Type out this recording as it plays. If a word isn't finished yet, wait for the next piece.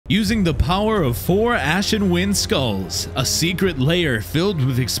Using the power of 4 Ashen Wind Skulls, a secret lair filled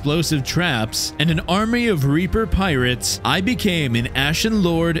with explosive traps, and an army of Reaper pirates, I became an Ashen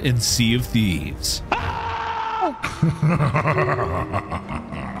Lord in Sea of Thieves.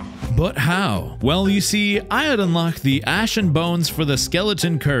 But how? Well, you see, I had unlocked the Ashen Bones for the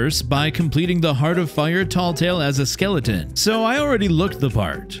Skeleton Curse by completing the Heart of Fire Tall Tale as a skeleton, so I already looked the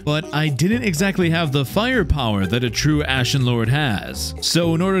part, but I didn't exactly have the fire power that a true Ashen Lord has.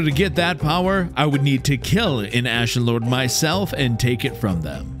 So in order to get that power, I would need to kill an Ashen Lord myself and take it from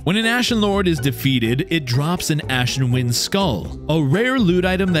them. When an Ashen Lord is defeated, it drops an Ashen Wind Skull, a rare loot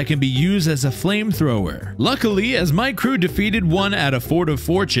item that can be used as a flamethrower. Luckily, as my crew defeated one at a Fort of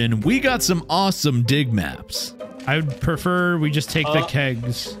Fortune, we got some awesome dig maps. I would prefer we just take the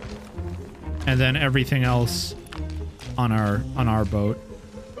kegs and then everything else on our boat.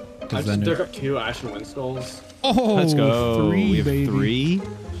 I just dug up 2 Ashen Wind Skulls. Oh, let's go. 3, we have baby. 3.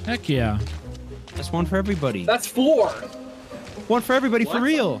 Heck yeah. That's 1 for everybody. That's 4. 1 for everybody, for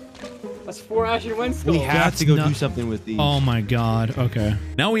real. That's 4 Ashen Wind Skulls. We have to go do something with these. Oh my god. Okay.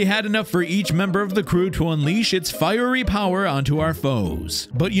 Now we had enough for each member of the crew to unleash its fiery power onto our foes.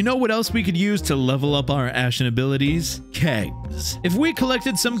 But you know what else we could use to level up our Ashen abilities? Kegs. If we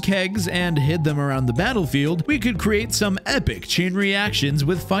collected some kegs and hid them around the battlefield, we could create some epic chain reactions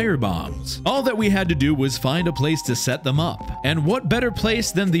with fire bombs. All that we had to do was find a place to set them up. And what better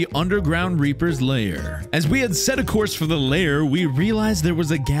place than the underground Reaper's lair? As we had set a course for the lair, we realized there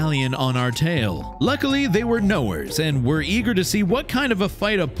was a galleon on our tail. Luckily, they were knowers and were eager to see what kind of a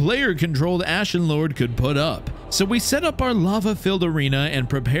fight a player-controlled Ashen Lord could put up. So we set up our lava-filled arena and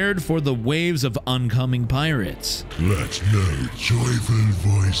prepared for the waves of oncoming pirates. Let no joyful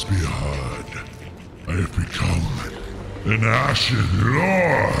voice be heard. I have become an Ashen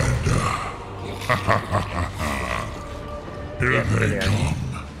Lord. Here they come.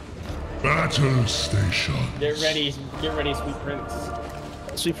 Battle station. Get ready, Sweet Prince.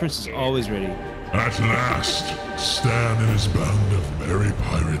 Sweet Prince is always ready. At last, Stan and his band of merry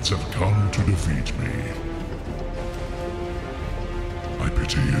pirates have come to defeat me. I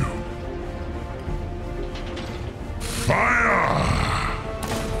pity you. Fire!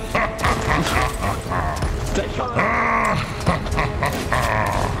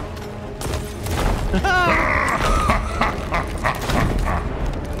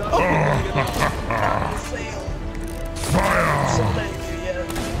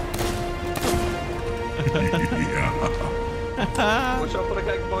 Watch out for the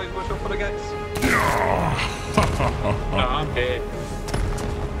gags, boys. Watch out for the gags. No, I'm dead.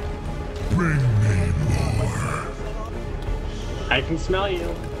 Bring me more. I can smell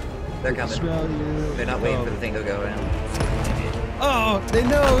you. They're coming. Smell you. They're not waiting for the thing to go in. Oh, they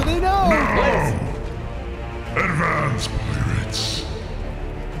know, they know. No! Advance, pirates.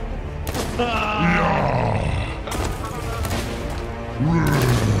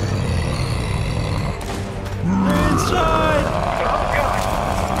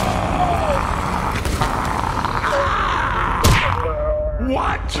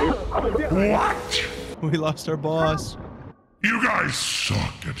 What? What? We lost our boss. You guys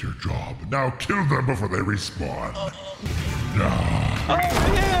suck at your job. Now kill them before they respawn. Oh,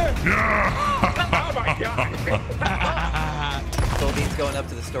 here. Oh my god. Colby's going up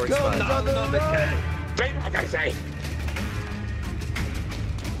to the storage spot. Wait, like I say.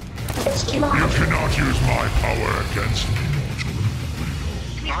 You cannot use my power against me,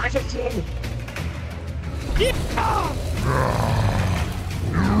 mortal.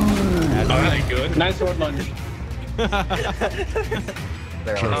 That's good. Nice sword lunge. They're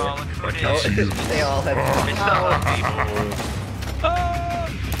all I can't see you. They all have.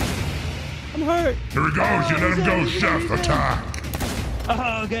 I'm hurt. Here he goes. You let him go, Chef. Attack.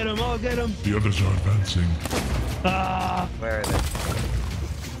 Oh, get him. Oh, get him. The others are advancing. Where are they?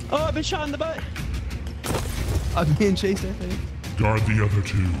 Oh, I've been shot in the butt. I'm being chased, I think. Guard the other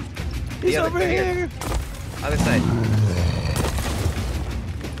two. He's other- over they're here. Other side.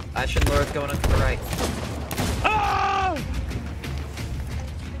 Ashen Lord's going up to the right. Ah!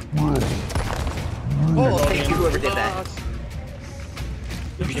 Oh, thank you, whoever did that.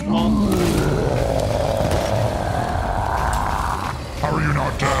 How are you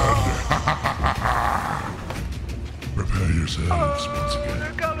not dead? Prepare yourselves once again.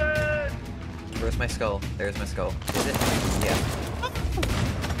 Where's my skull? There's my skull. Is it? Yeah.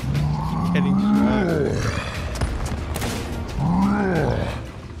 Getting shot.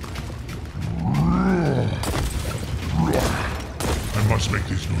 I must make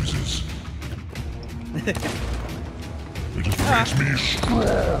these noises. It just makes me strong.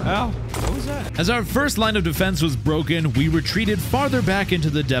 Ow. What was that? As our first line of defense was broken, we retreated farther back into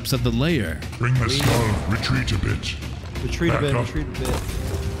the depths of the lair. Bring the skull. Retreat a bit. Retreat a Back bit, up. retreat a bit.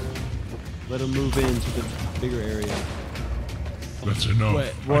 Let him move into the bigger area. That's enough.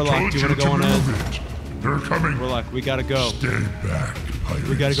 Wait, Warlock, I told do you you wanna go on a- move it. They're coming. Warlock, we gotta go. Stay back, pirates.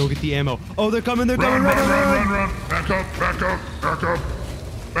 We gotta go get the ammo. Oh, they're coming, they're Run, coming, run, run, run, run, run, run. Back up, back up, back up.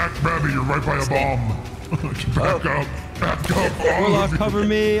 Back, Babby, you're right by a bomb. Back up, back up. all of Warlock, you. cover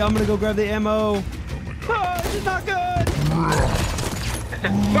me. I'm gonna go grab the ammo. Oh, this is not good.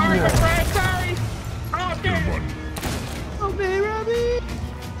 Sorry, my friend, sorry. Oh, Good okay. one. Oh, me, Robbie.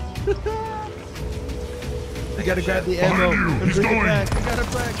 We gotta grab the Behind ammo you, and he's bring going. it back. We got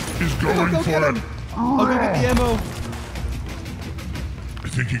it back. He's going Go for get it. him. I'll go get the ammo. I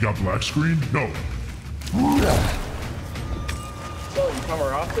think he got black screen. No. So, you come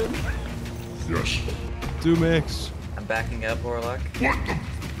more often? Yes. Do mix. I'm backing up, Warlock. What the?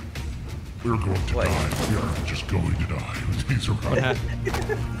 We're going to What? die. We are just going to die. These are What happened?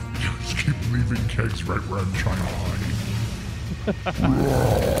 Just keep leaving kegs right where I'm trying to hide.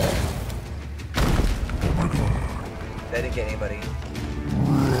 Oh my god. They didn't get anybody.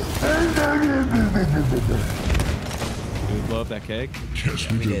 Did we blow up that keg? Yes,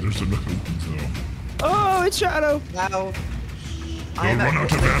 we we did. did. There's another one Oh, it's Shadow. Wow. though. They'll run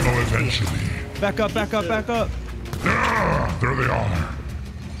out of ammo eventually. Back up, back up, back up. Ah, there they are.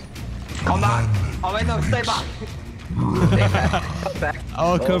 I'm not. Oh, wait, no, stay back. Come back.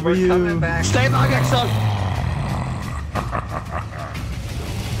 I'll cover we're you. Coming back. Stay back, Exo.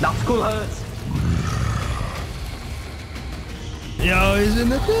 That school hurts. Yo, he's in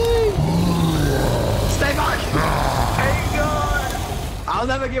the thing. Stay back. Hang on. I'll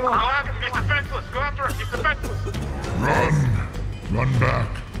never give up. It's defenseless. Go after it. It's defenseless. Run. Run back.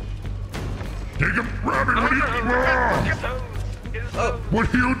 Take him. Robbie, what are you What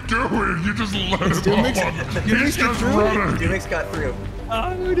are you doing? You just let him Doomix- on. Doomix He's get just through? running. Dumix got through.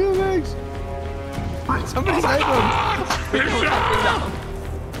 Oh, do mix. Somebody snipe him.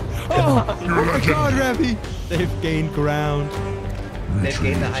 Oh, You're a oh my legend. God, Ravi. They've gained ground. They've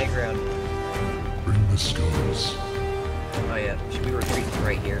gained the high ground. Bring the skulls. Oh yeah, should we retreat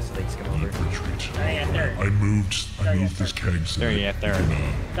right here so they just come over? Retreat. Yeah, there. I moved this keg so There, they yeah, there.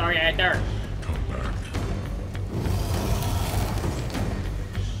 can, Sorry, right there. come back.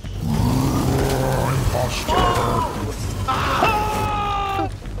 Imposter!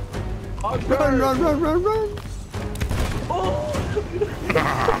 Run, run, run, run, run.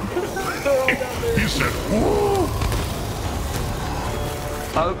 He said, "Whoa!"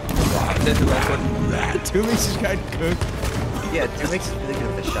 Oh, this is last one. Dumix just got cooked. Yeah, Dumix is really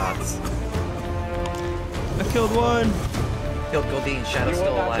good with the shots. I killed one. Killed Goldine, Shadow's You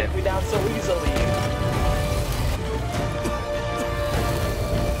will still not alive. take me down so easily.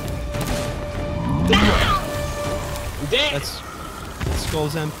 Damn! That's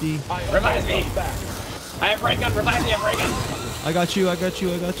skull's empty. Revive me! I have ray gun, revive me, I have ray gun! I got you. I got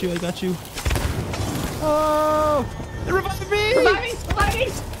you. I got you. I got you. Oh! Revive me! Revive me! Revive me!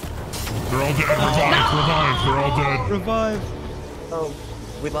 They're all dead. Revive, revive. They're all dead. Revive. Oh,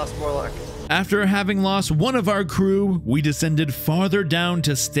 we lost Warlock. After having lost one of our crew, we descended farther down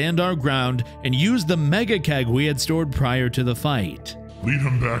to stand our ground and use the mega keg we had stored prior to the fight. Lead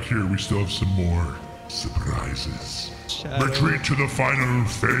him back here. We still have some more surprises. Shadow. Retreat to the final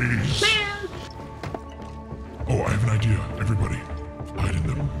phase. Oh, I have an idea. Everybody, hide in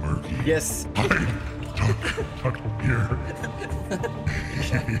the murky. Yes. Hide. Tuck here.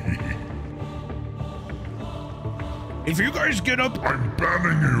 If you guys get up, I'm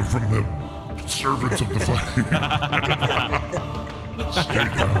banning you from the servants of the flame. Stay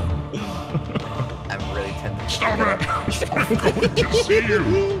down. I'm really tempted. Stop it! I'm going to see you.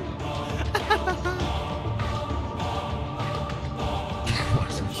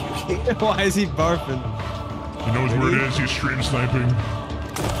 Why is he barfing? He knows where it is. He's stream sniping. Go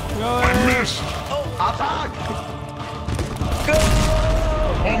I ahead. missed.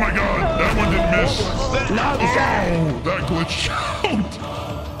 Oh my god, that one didn't miss. No, Oh, that glitched out.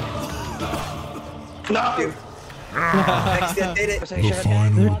 Dude. Exit did it. The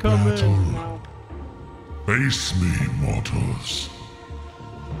final coming. battle. Face me, mortals.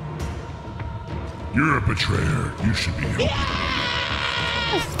 You're a betrayer. You should be helped.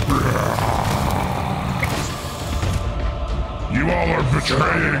 You all are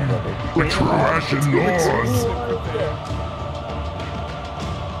betraying the true Ashen Lord.